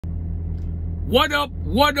What up,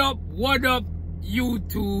 what up, what up,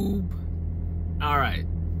 YouTube? All right,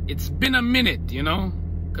 it's been a minute, you know,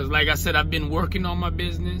 because like I said, I've been working on my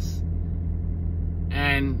business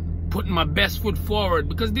and putting my best foot forward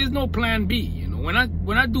because there's no plan B, you know. When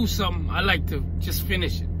I do something, I like to just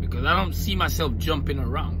finish it because I don't see myself jumping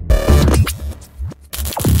around.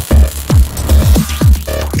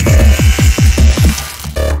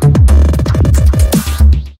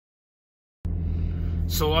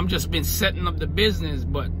 So I'm just been setting up the business,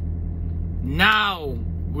 but now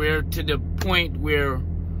we're to the point where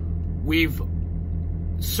we've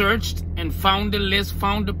searched and found the list,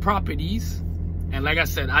 found the properties. And like I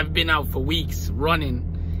said, I've been out for weeks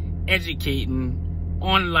running, educating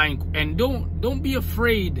online. And don't be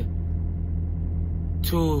afraid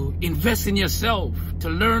to invest in yourself, to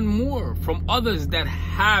learn more from others that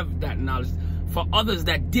have that knowledge, for others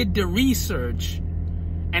that did the research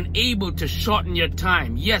and able to shorten your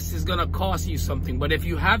time. Yes, it's gonna cost you something, but if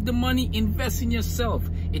you have the money, invest in yourself.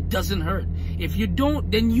 It doesn't hurt. If you don't,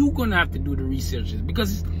 then you're gonna have to do the researches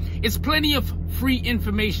because it's plenty of free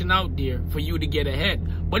information out there for you to get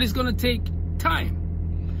ahead, but it's gonna take time.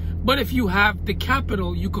 But if you have the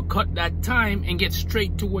capital, you could cut that time and get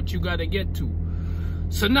straight to what you gotta get to.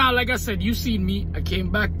 So now, like I said, you seen me. I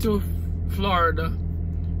came back to Florida,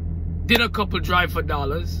 did a couple drive for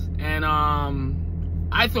dollars, and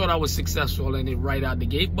I thought I was successful in it right out the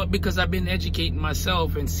gate, but because I've been educating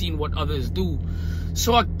myself and seeing what others do.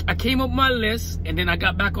 So I came up my list, and then I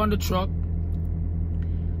got back on the truck.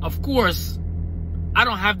 Of course, I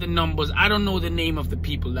don't have the numbers. I don't know the name of the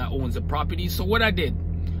people that owns the property. So what I did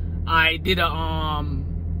I've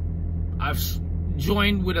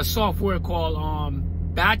joined with a software called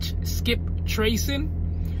Batch Skip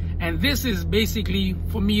Tracing. And this is basically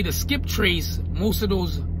for me to skip trace most of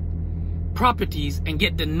those properties and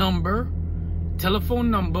get the number, telephone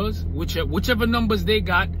numbers, whichever numbers they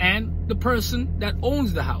got, and the person that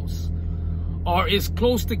owns the house or is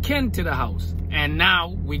close to kin to the house. And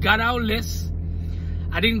now we got our list.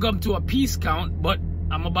 I didn't come to a piece count, but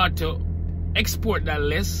I'm about to export that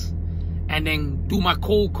list and then do my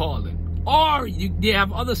cold calling. Or they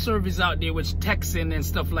have other services out there which texting and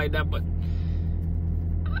stuff like that, but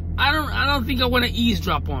I don't think I want to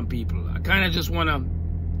eavesdrop on people. I kind of just want to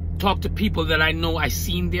talk to people that I know I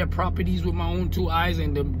seen their properties with my own two eyes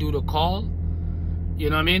and then do the call,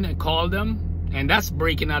 you know what I mean, and call them. And that's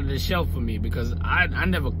breaking out of the shell for me because I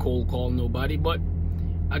never cold call nobody. But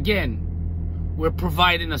again, we're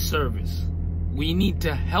providing a service. We need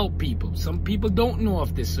to help people. Some people don't know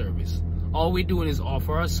of this service. All we're doing is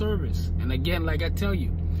offer our service. And again, like I tell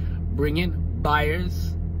you, bringing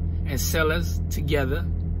buyers and sellers together,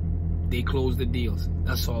 they close the deals.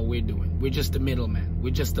 That's all we're doing. We're just a middleman.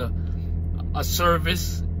 We're just a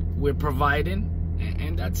service we're providing,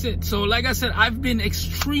 and that's it. So like I said, I've been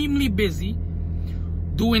extremely busy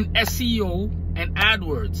doing SEO and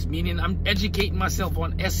AdWords, meaning I'm educating myself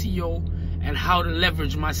on SEO and how to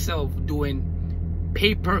leverage myself doing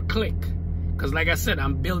pay-per-click. Because like I said,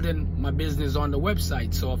 I'm building my business on the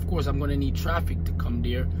website. So of course I'm going to need traffic to come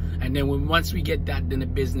there. And then once we get that, then the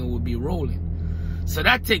business will be rolling. So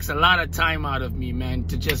that takes a lot of time out of me, man,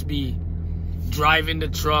 to just be driving the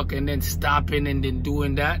truck and then stopping and then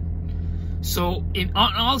doing that. So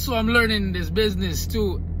also I'm learning in this business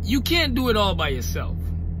too, you can't do it all by yourself.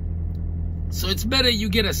 So it's better you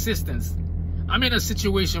get assistance. I'm in a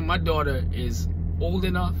situation, my daughter is old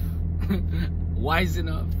enough, wise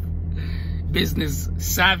enough, business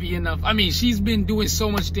savvy enough. I mean, she's been doing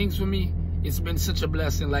so much things for me. It's been such a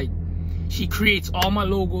blessing. Like, she creates all my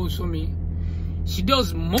logos for me. She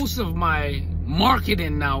does most of my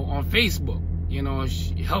marketing now on Facebook. You know,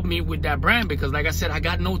 she helped me with that brand because like I said, I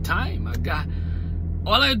got no time.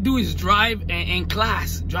 All I do is drive and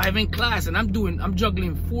class, and I'm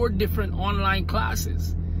juggling 4 different online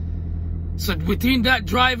classes. So between that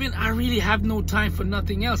driving, I really have no time for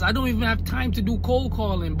nothing else. I don't even have time to do cold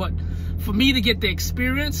calling, but for me to get the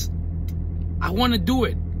experience, I want to do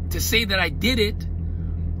it, to say that I did it.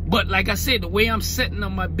 But like I said, the way I'm setting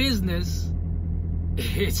up my business,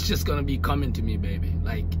 it's just gonna be coming to me, baby.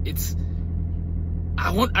 Like,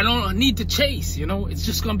 I don't need to chase, you know. It's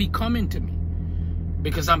just gonna be coming to me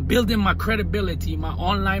because I'm building my credibility, my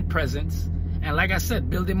online presence, and like I said,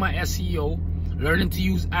 building my SEO, learning to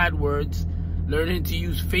use AdWords, learning to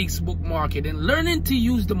use Facebook marketing, learning to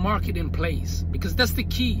use the marketing place, because that's the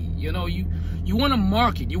key. You know, you want to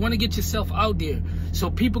market, you want to get yourself out there so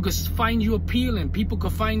people can find you appealing, people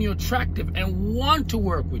can find you attractive and want to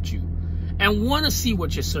work with you and want to see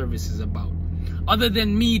what your service is about, other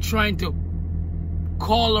than me trying to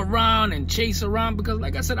call around and chase around, because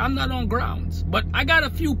like I said, I'm not on grounds. But I got a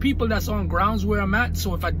few people that's on grounds where I'm at.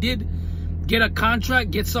 So if I did get a contract,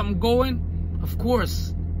 get something going, of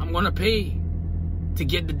course, I'm going to pay to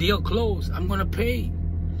get the deal closed. I'm going to pay.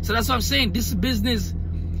 So that's what I'm saying. This business,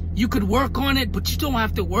 you could work on it, but you don't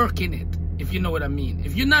have to work in it, if you know what I mean.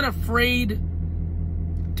 If you're not afraid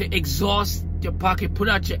to exhaust your pocket, put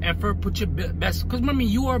out your effort, put your best. Because remember,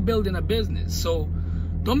 you are building a business. So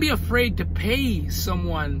don't be afraid to pay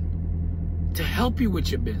someone to help you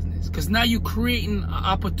with your business. Because now you're creating an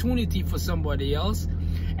opportunity for somebody else.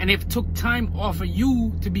 And if it took time off of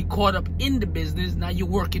you to be caught up in the business, now you're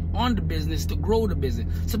working on the business to grow the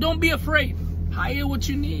business. So don't be afraid. Hire what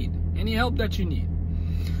you need. Any help that you need.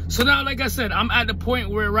 So now, like I said, I'm at the point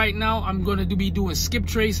where right now I'm going to be doing skip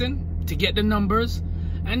tracing to get the numbers.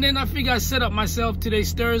 And then I figure I set up myself.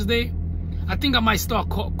 Today's Thursday. I think I might start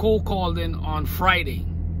cold calling on Friday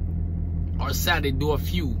or Saturday, do a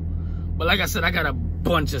few. But like I said, I got a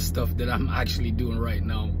bunch of stuff that I'm actually doing right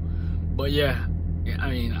now. But yeah, I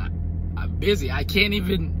mean, I'm busy. I can't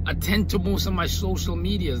even attend to most of my social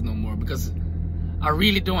medias no more because I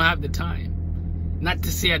really don't have the time. Not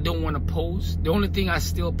to say I don't want to post. The only thing I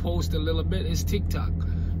still post a little bit is TikTok.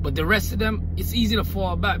 But the rest of them, it's easy to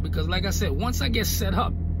fall back because, like I said, once I get set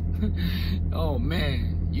up, oh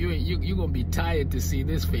man, you're going to be tired to see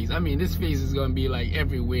this face. I mean, this face is going to be like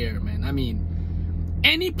everywhere, man. I mean,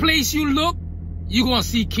 any place you look, you're going to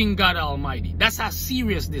see King God Almighty. That's how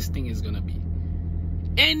serious this thing is going to be.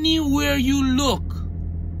 Anywhere you look,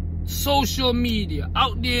 social media,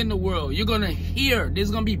 out there in the world, you're going to hear,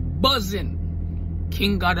 there's going to be buzzing.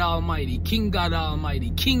 King God Almighty, King God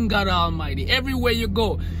Almighty, King God Almighty. Everywhere you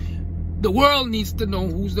go, the world needs to know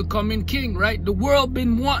who's the coming king, right? The world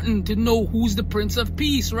been wanting to know who's the Prince of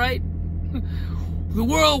Peace, right? The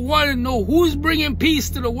world want to know who's bringing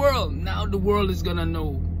peace to the world. Now the world is going to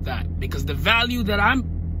know that because the value that I'm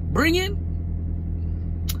bringing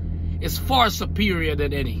is far superior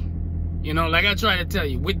than any. You know, like I try to tell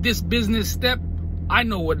you, with this business step, I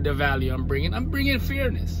know what the value I'm bringing. I'm bringing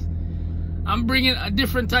fairness. I'm bringing a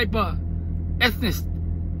different type of ethnicity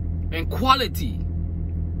and quality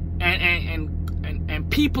and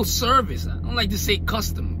people service. I don't like to say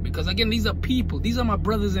customer because, again, these are people. These are my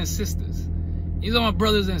brothers and sisters. These are my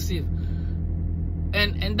brothers and sisters.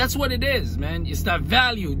 And that's what it is, man. It's that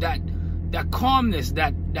value, that calmness,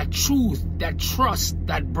 that truth, that trust,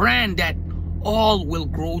 that brand that all will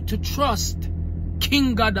grow to trust.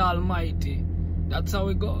 King God Almighty. That's how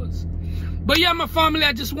it goes. But yeah, my family,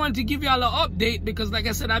 I just wanted to give y'all an update because, like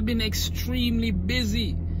I said, I've been extremely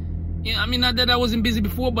busy. You know, I mean, not that I wasn't busy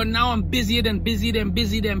before, but now I'm busier than busy than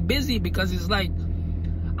busy than busy because it's like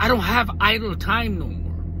I don't have idle time no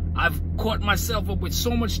more. I've caught myself up with so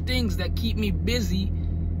much things that keep me busy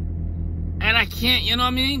and I can't, you know what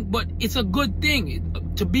I mean? But it's a good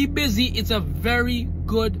thing. To be busy, it's a very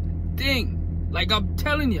good thing. Like I'm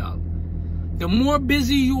telling y'all. The more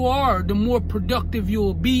busy you are, the more productive you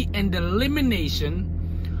will be, and the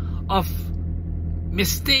elimination of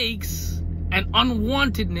mistakes and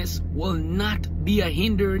unwantedness will not be a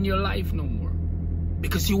hinder in your life no more.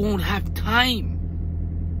 Because you won't have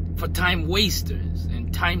time for time wasters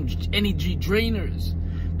and time energy drainers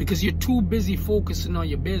because you're too busy focusing on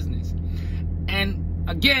your business. And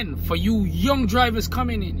again, for you young drivers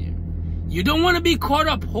coming in here, you don't want to be caught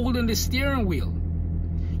up holding the steering wheel.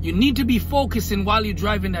 You need to be focusing while you're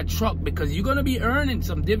driving that truck because you're going to be earning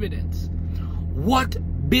some dividends. What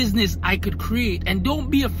business I could create, and don't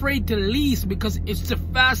be afraid to lease because it's the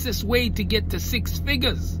fastest way to get to 6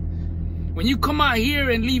 figures. When you come out here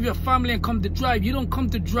and leave your family and come to drive, you don't come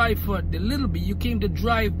to drive for the little bit. You came to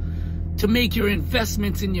drive to make your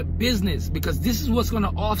investments in your business because this is what's going to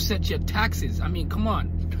offset your taxes. I mean, come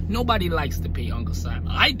on. Nobody likes to pay Uncle Sam.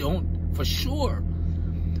 I don't, for sure.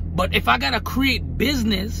 But if I got to create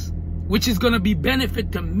business, which is going to be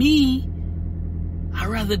benefit to me, I'd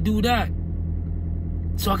rather do that.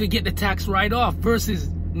 So I could get the tax write-off versus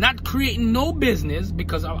not creating no business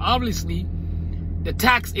because obviously the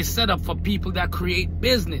tax is set up for people that create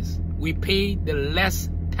business. We pay the less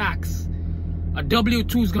tax. A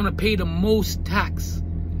W-2 is going to pay the most tax.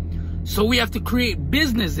 So we have to create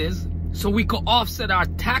businesses so we could offset our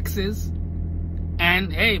taxes.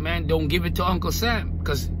 And hey, man, don't give it to Uncle Sam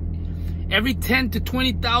because every $10,000 to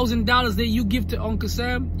 $20,000 that you give to Uncle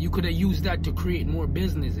Sam, you could have used that to create more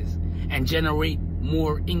businesses and generate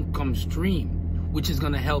more income stream, which is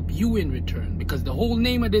going to help you in return. Because the whole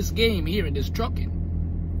name of this game here in this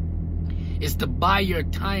trucking is to buy your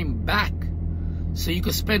time back so you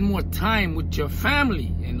can spend more time with your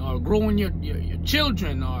family and or growing your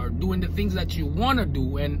children or doing the things that you want to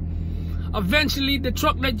do. And eventually the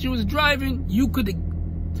truck that you was driving, you could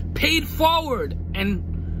pay it forward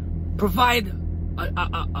and provide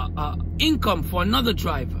a income for another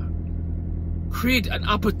driver, create an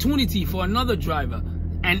opportunity for another driver,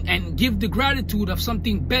 and give the gratitude of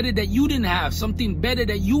something better that you didn't have, something better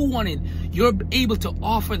that you wanted. You're able to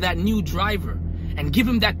offer that new driver and give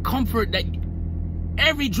him that comfort that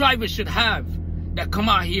every driver should have that come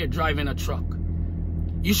out here driving a truck.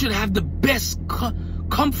 You should have the best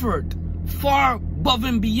comfort, far above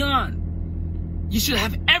and beyond. You should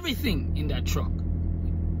have everything in that truck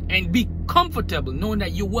and be comfortable knowing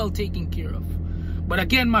that you're well taken care of. But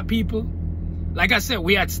again, my people, like I said,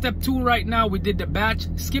 we at step 2 right now. We did the batch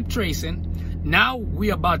skip tracing. Now we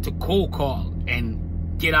about to cold call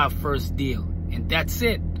and get our first deal. And that's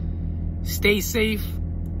it. Stay safe.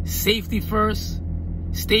 Safety first.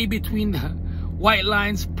 Stay between the white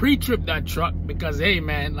lines. Pre-trip that truck, because hey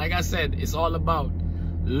man, like I said, it's all about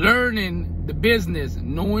learning the business,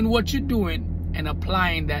 knowing what you're doing and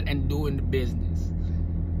applying that and doing the business.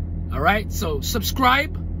 All right, so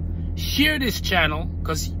subscribe, share this channel,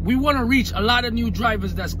 because we want to reach a lot of new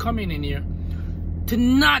drivers that's coming in here to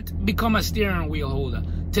not become a steering wheel holder,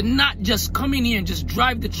 to not just come in here and just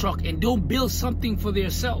drive the truck and don't build something for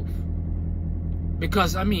themselves.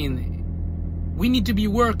 Because I mean, we need to be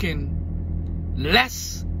working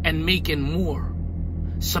less and making more.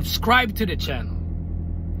 Subscribe to the channel,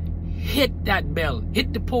 hit that bell,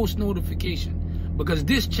 hit the post notification, because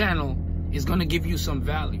this channel is going to give you some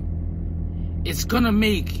value. It's going to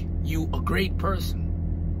make you a great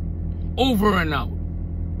person. Over and out.